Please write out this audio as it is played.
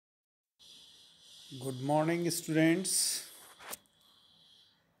Good morning, students.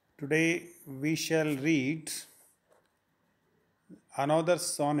 Today we shall read another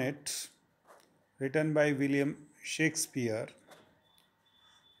sonnet written by William Shakespeare.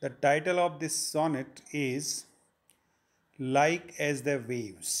 The title of this sonnet is Like as the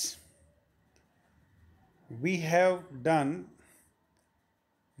Waves. We have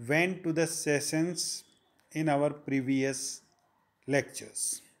went to the sessions in our previous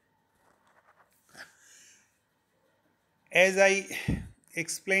lectures. As I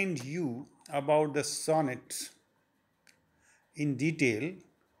explained you about the sonnet in detail,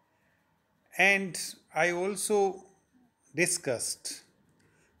 and I also discussed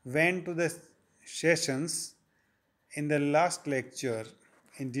went to the sessions in the last lecture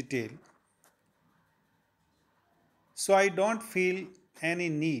in detail. So I don't feel any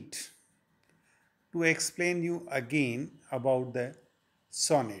need to explain you again about the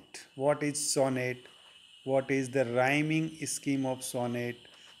sonnet. What is sonnet? What is the rhyming scheme of sonnet?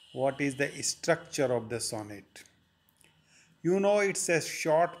 What is the structure of the sonnet? You know, it's a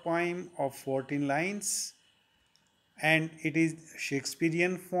short poem of 14 lines and it is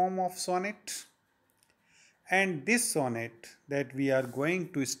Shakespearean form of sonnet. And this sonnet that we are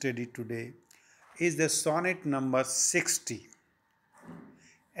going to study today is the sonnet number 60.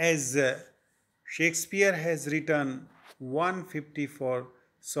 As Shakespeare has written 154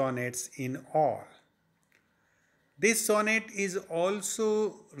 sonnets in all. This sonnet is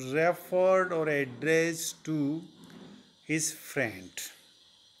also referred or addressed to his friend.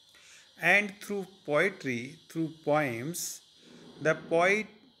 And through poetry, through poems, the poet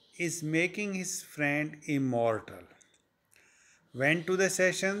is making his friend immortal. Went to the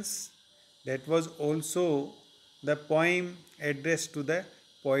sessions, that was also the poem addressed to the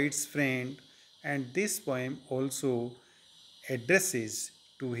poet's friend, and this poem also addresses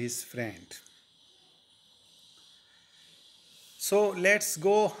to his friend. So let's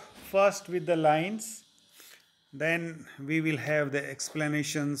go first with the lines, then we will have the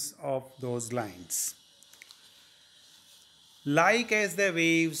explanations of those lines. Like as the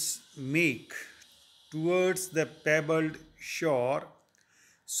waves make towards the pebbled shore,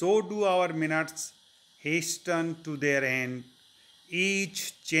 so do our minutes hasten to their end,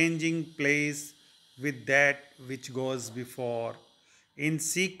 each changing place with that which goes before. In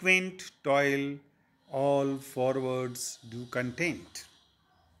sequent toil, all forwards do content.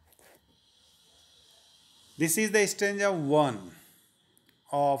 This is the stanza 1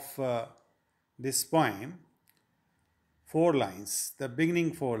 of this poem, 4 lines, the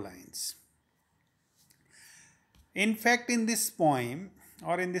beginning 4 lines. In fact, in this poem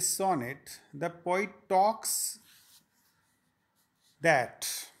or in this sonnet, the poet talks that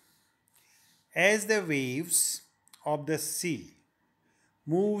as the waves of the sea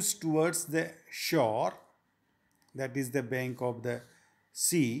moves towards the shore, that is the bank of the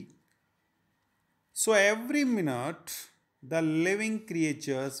sea, so every minute the living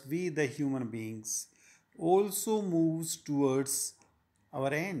creatures, we the human beings, also moves towards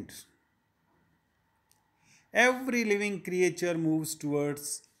our end. Every living creature moves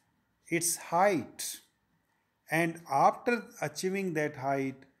towards its height, and after achieving that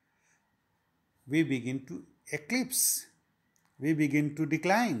height, we begin to eclipse, we begin to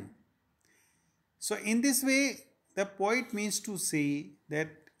decline. So, in this way, the poet means to say that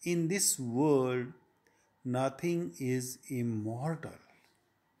in this world, nothing is immortal.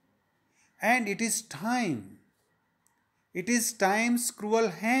 And it is time's cruel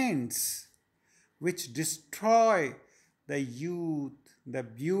hands which destroy the youth, the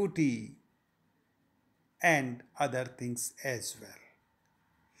beauty, and other things as well.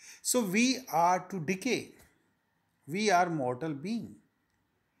 So we are to decay. We are mortal beings.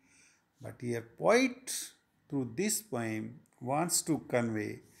 But here poet through this poem wants to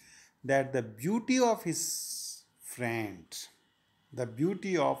convey that the beauty of his friend, the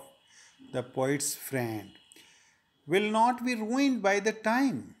beauty of the poet's friend will not be ruined by the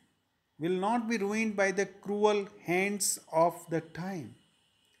time, will not be ruined by the cruel hands of the time.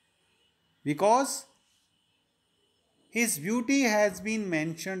 Because his beauty has been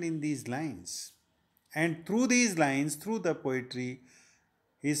mentioned in these lines. And through these lines, through the poetry,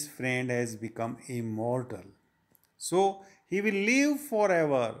 his friend has become immortal. So he will live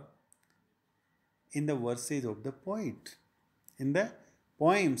forever in the verses of the poet, in the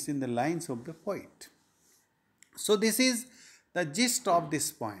poems, in the lines of the poet. So this is the gist of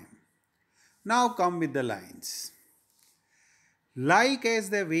this poem. Now come with the lines. Like as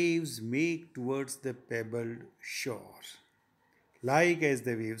the waves make towards the pebbled shore. Like as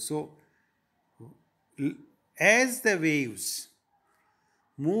the waves. So, as the waves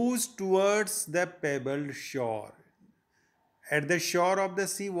moves towards the pebbled shore. At the shore of the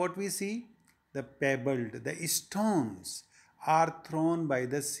sea, what we see? The pebbled, the stones are thrown by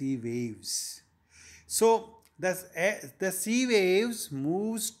the sea waves. So the sea waves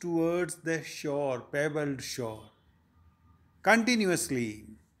moves towards the shore, pebbled shore, continuously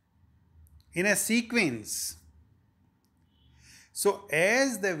in a sequence. So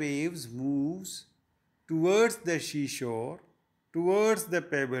as the waves moves towards the seashore, towards the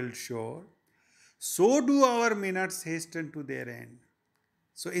pebbled shore, so do our minutes hasten to their end.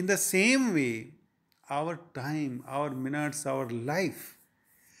 So in the same way, our time, our minutes, our life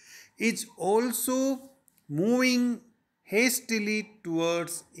is also moving hastily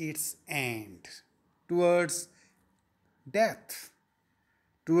towards its end, towards death,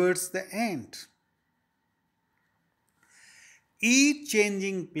 towards the end. Each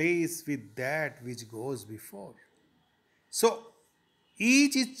changing place with that which goes before. So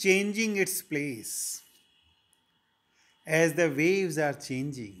each is changing its place as the waves are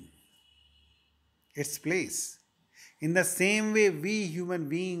changing its place. In the same way, we human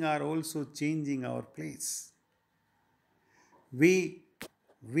beings are also changing our place. We,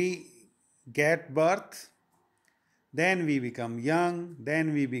 we get birth, then we become young,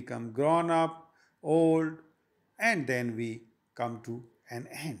 then we become grown up, old, and then we come to an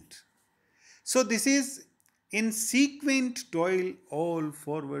end. So this is in sequent toil all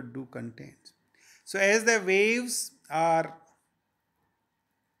forward do content. So as the waves are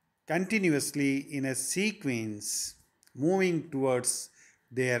continuously in a sequence moving towards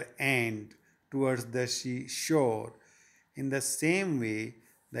their end, towards the shore, in the same way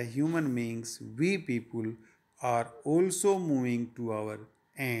the human beings, we people, are also moving to our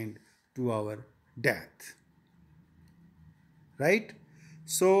end, to our death. Right?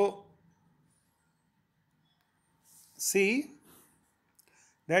 So see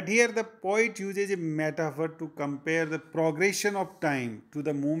that here the poet uses a metaphor to compare the progression of time to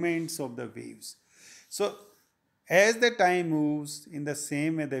the movements of the waves. So as the time moves, in the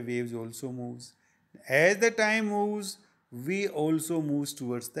same way the waves also moves. As the time moves, we also move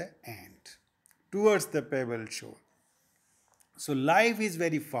towards the end, towards the pebble shore. So life is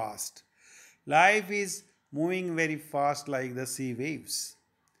very fast. Life is moving very fast like the sea waves.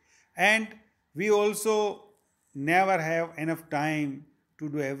 And we also never have enough time to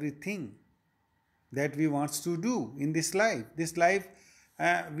do everything that we want to do in this life. This life,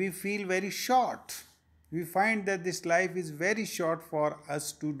 we feel very short. We find that this life is very short for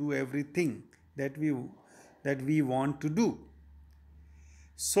us to do everything that we want to do.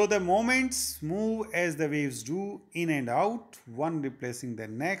 So the moments move as the waves do, in and out, one replacing the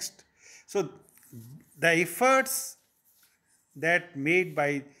next. So the efforts that made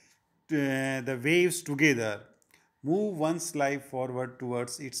by the waves together move one's life forward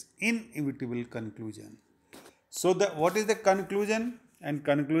towards its inevitable conclusion. So what is the conclusion? And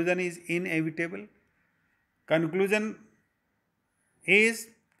conclusion is inevitable. Conclusion is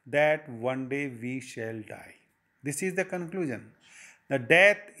that one day we shall die. This is the conclusion. The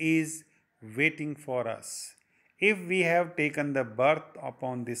death is waiting for us. If we have taken the birth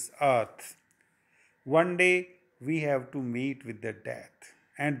upon this earth, one day we have to meet with the death.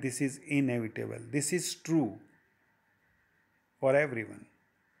 And this is inevitable. This is true for everyone.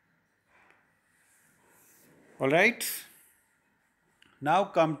 Alright? Now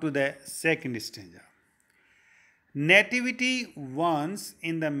come to the second stanza. Nativity once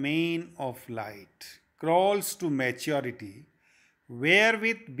in the main of light crawls to maturity,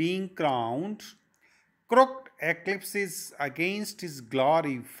 wherewith being crowned, crooked eclipses against his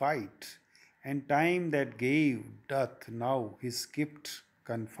glory fight, and time that gave doth now his gift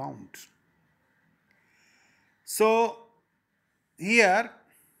confound. So here,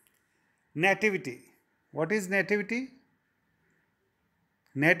 nativity. What is nativity?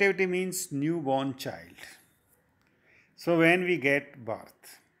 Nativity means newborn child. So when we get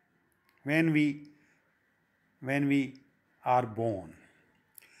birth, when we are born.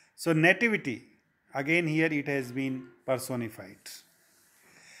 So nativity, again here it has been personified.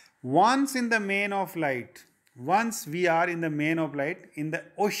 Once in the main of light, once we are in the main of light, in the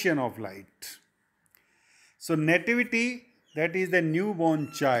ocean of light. So nativity, that is the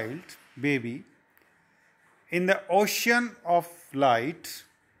newborn child, baby, in the ocean of light,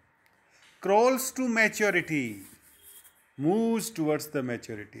 crawls to maturity, moves towards the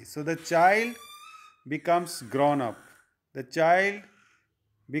maturity. So the child becomes grown up. The child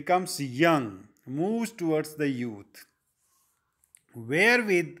becomes young, moves towards the youth,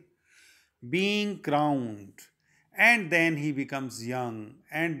 wherewith being crowned, and then he becomes young,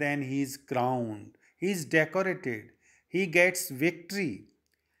 and then he is crowned, he is decorated, he gets victory,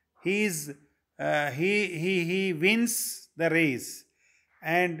 he is he wins the race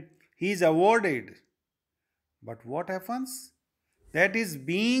and he is awarded. But what happens? That is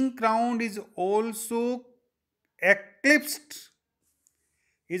being crowned is also eclipsed,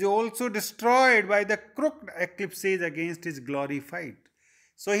 is also destroyed by the crooked eclipses against his glorified.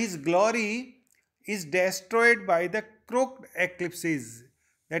 So his glory is destroyed by the crooked eclipses,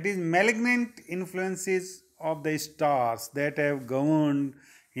 that is, malignant influences of the stars that have governed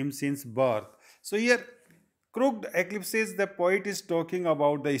him since birth. So here, crooked eclipses, the poet is talking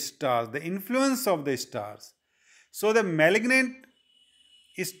about the stars, the influence of the stars. So the malignant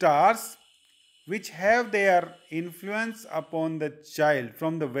stars which have their influence upon the child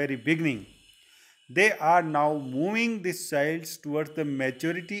from the very beginning, they are now moving these childs towards the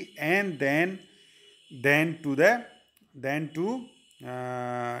maturity and then to the then to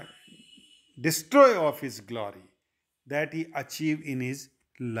uh, destroy of his glory that he achieved in his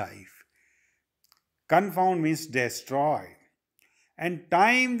life. Confound means destroy. And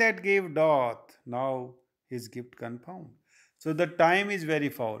time that gave doth, now his gift confound. So the time is very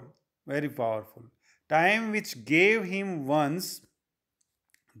foul, very powerful. Time which gave him once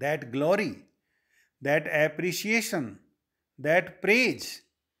that glory, that appreciation, that praise,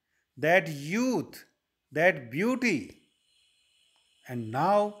 that youth, that beauty. And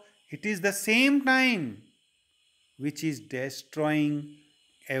now it is the same time which is destroying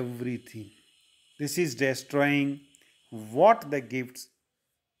everything. This is destroying what the gifts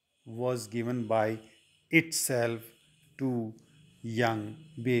was given by itself to young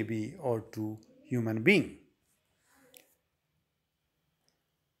baby or to human being.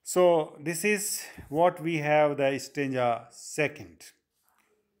 So this is what we have the stanza second.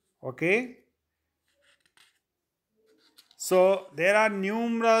 Okay. So there are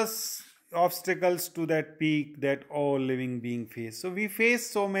numerous obstacles to that peak that all living being face. So we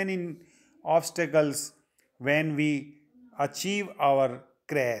face so many obstacles when we achieve our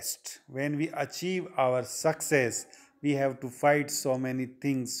crest, when we achieve our success. We have to fight so many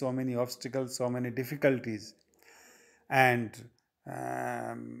things, so many obstacles, so many difficulties. And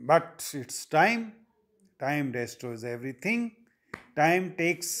but it's time. Time destroys everything. Time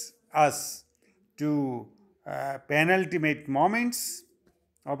takes us to penultimate moments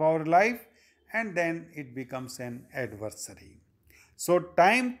of our life, and then it becomes an adversary. So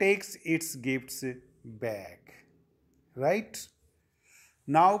time takes its gifts back, right?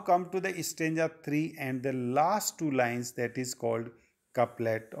 Now come to the stanza 3 and the last two lines, that is called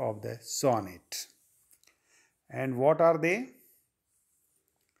couplet of the sonnet. And what are they?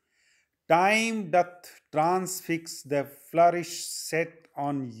 Time doth transfix the flourish set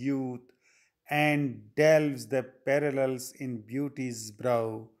on youth, and delves the parallels in beauty's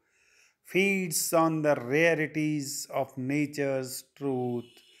brow, feeds on the rarities of nature's truth,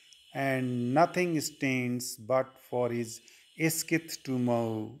 and nothing stands but for his iskith to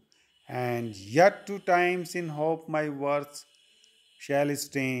mow. And yet to times in hope my words shall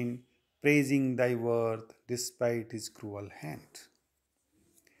stand, praising thy worth despite his cruel hand.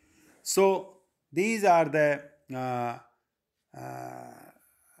 So these are the uh,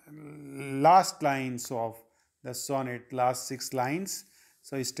 last lines of the sonnet, last 6 lines.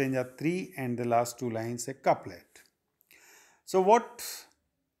 So stanza 3 and the last 2 lines a couplet. So what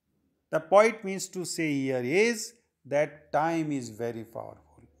the poet means to say here is that time is very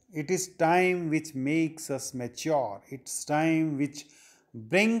powerful. It is time which makes us mature. It's time which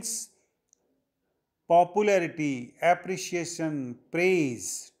brings popularity, appreciation,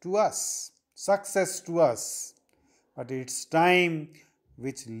 praise to us, success to us. But it's time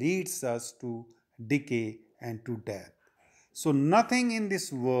which leads us to decay and to death. So nothing in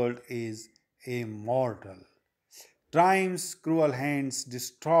this world is immortal. Time's cruel hands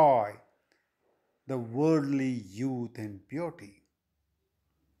destroy the worldly youth and beauty.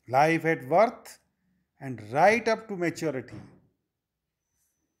 Life at birth and right up to maturity.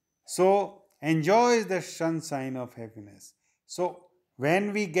 So enjoy the sunshine of happiness. So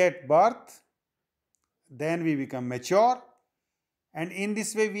when we get birth, then we become mature, and in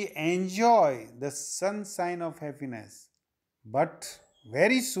this way we enjoy the sunshine of happiness. But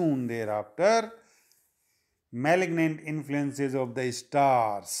very soon thereafter, malignant influences of the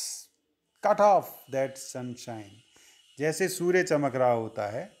stars cut off that sunshine. जैसे सूर्य चमक रहा होता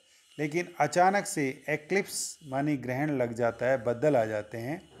है, लेकिन अचानक से eclipse मानी ग्रहण लग जाता है, बदल आ जाते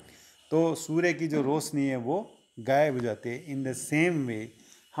हैं, तो सूर्य की जो रोशनी है वो गायब हो जाती है. इन द सेम वे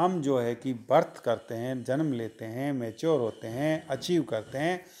हम जो है कि बर्थ करते हैं, जन्म लेते हैं, मैच्योर होते हैं, अचीव करते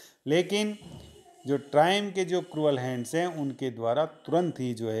हैं, लेकिन जो टाइम के जो क्रूअल हैंड्स हैं उनके द्वारा तुरंत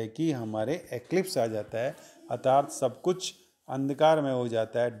ही जो है कि हमारे एक्लिप्स आ जाता है, अर्थात सब कुछ अंधकार में हो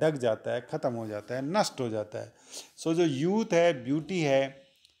जाता है, ढक जाता है, ख़त्म हो जाता है, नष्ट हो जाता है. सो जो यूथ है, ब्यूटी है,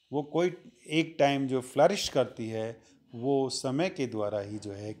 वो कोई एक टाइम जो फ्लरिश करती है वो समय के द्वारा ही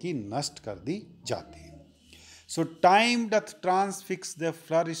जो है कि नष्ट कर दी जाती है. So time doth transfix the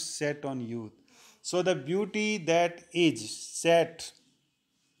flourish set on youth. So the beauty that is set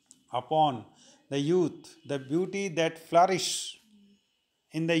upon the youth, the beauty that flourish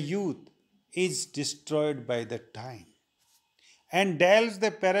in the youth is destroyed by the time and delves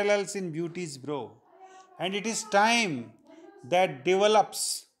the parallels in beauty's brow. And it is time that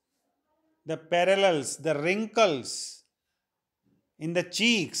develops the parallels, the wrinkles in the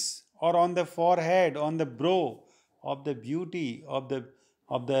cheeks or on the forehead, on the brow of the beauty of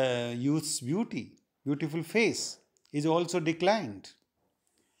the youth's beautiful face is also declined.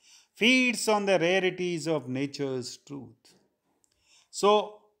 Feeds on the rarities of nature's truth.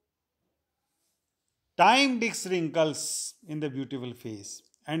 So time digs wrinkles in the beautiful face,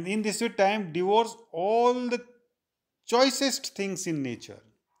 and in this way, time devours all the choicest things in nature,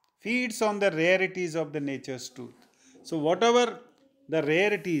 feeds on the rarities of the nature's truth. So, whatever the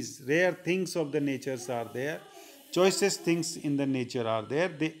rarities, rare things of the natures are there, choicest things in the nature are there,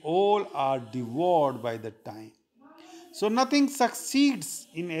 they all are devoured by the time. So, nothing succeeds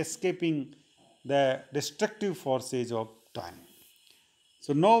in escaping the destructive forces of time.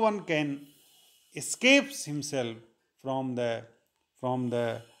 So no one can escapes himself from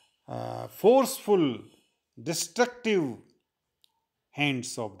the forceful, destructive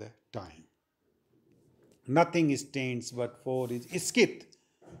hands of the time. Nothing stands but for his स्कित.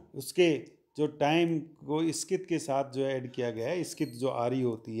 उसके जो time को स्कित के साथ जो add किया गया है, स्कित जो आरी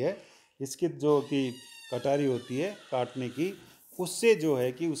होती है, स्कित जो कि कटारी होती है काटने की, उससे जो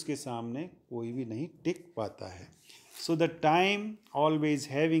है कि उसके सामने कोई भी नहीं टिक पाता है. So the time always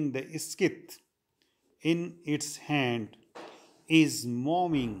having the skit in its hand is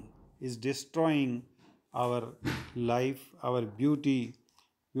momming, is destroying our life, our beauty,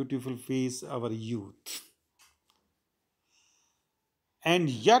 beautiful face, our youth. And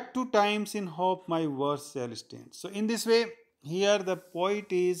yet to times in hope my verse shall stand. So in this way, here the poet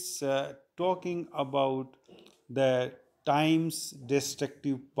is talking about the time's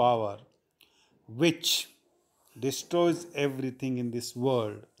destructive power, which destroys everything in this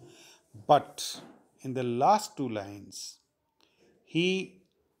world. But in the last two lines, he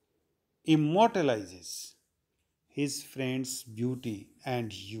immortalizes his friend's beauty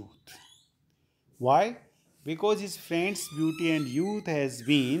and youth. Why? Because his friend's beauty and youth has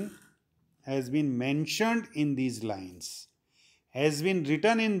been mentioned in these lines, has been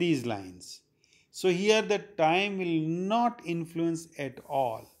written in these lines. So here the time will not influence at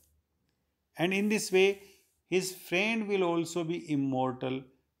all. And in this way, his friend will also be immortal,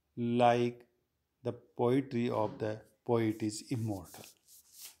 like the poetry of the poet is immortal.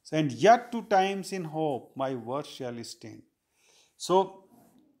 So, and yet to times in hope, my verse shall stand. So,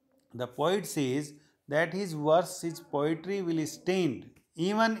 the poet says that his verse, his poetry will stand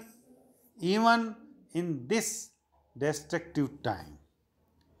even in this destructive time.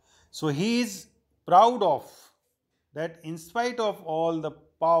 So he is proud of that in spite of all the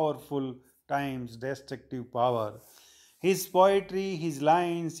powerful times, destructive power, his poetry, his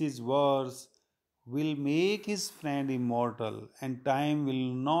lines, his verse will make his friend immortal and time will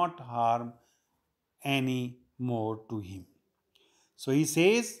not harm any more to him. So he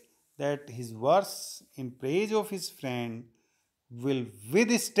says that his verse in praise of his friend will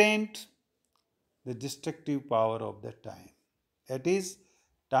withstand the destructive power of the time. That is,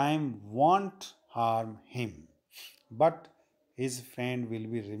 time won't harm him, but his friend will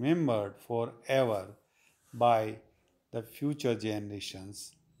be remembered forever by the future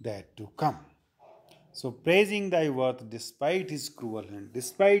generations that to come. So praising thy worth despite his cruel hand,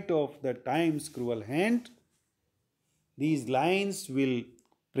 despite of the time's cruel hand, these lines will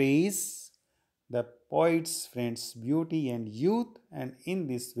praise the poet's friend's beauty and youth, and in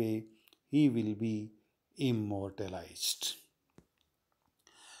this way he will be immortalized.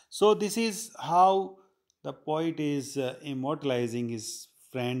 So, this is how the poet is immortalizing his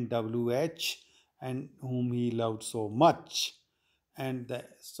friend W.H. and whom he loved so much. And the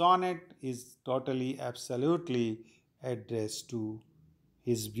sonnet is totally, absolutely addressed to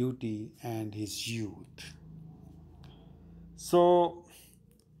his beauty and his youth. So,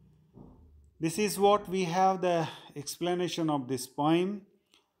 this is what we have the explanation of this poem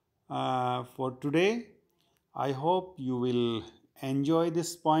for today. I hope you will enjoy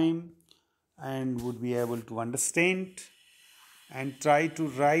this poem and would be able to understand and try to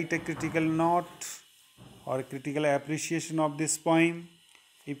write a critical note or a critical appreciation of this poem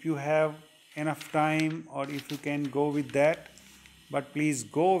if you have enough time or if you can go with that. but please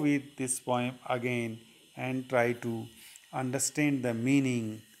go with this poem again and try to understand the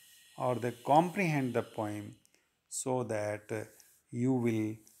meaning or the comprehend the poem so that you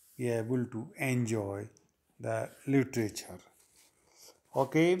will be able to enjoy the literature.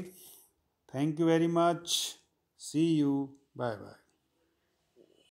 Okay, thank you very much. See you. Bye bye.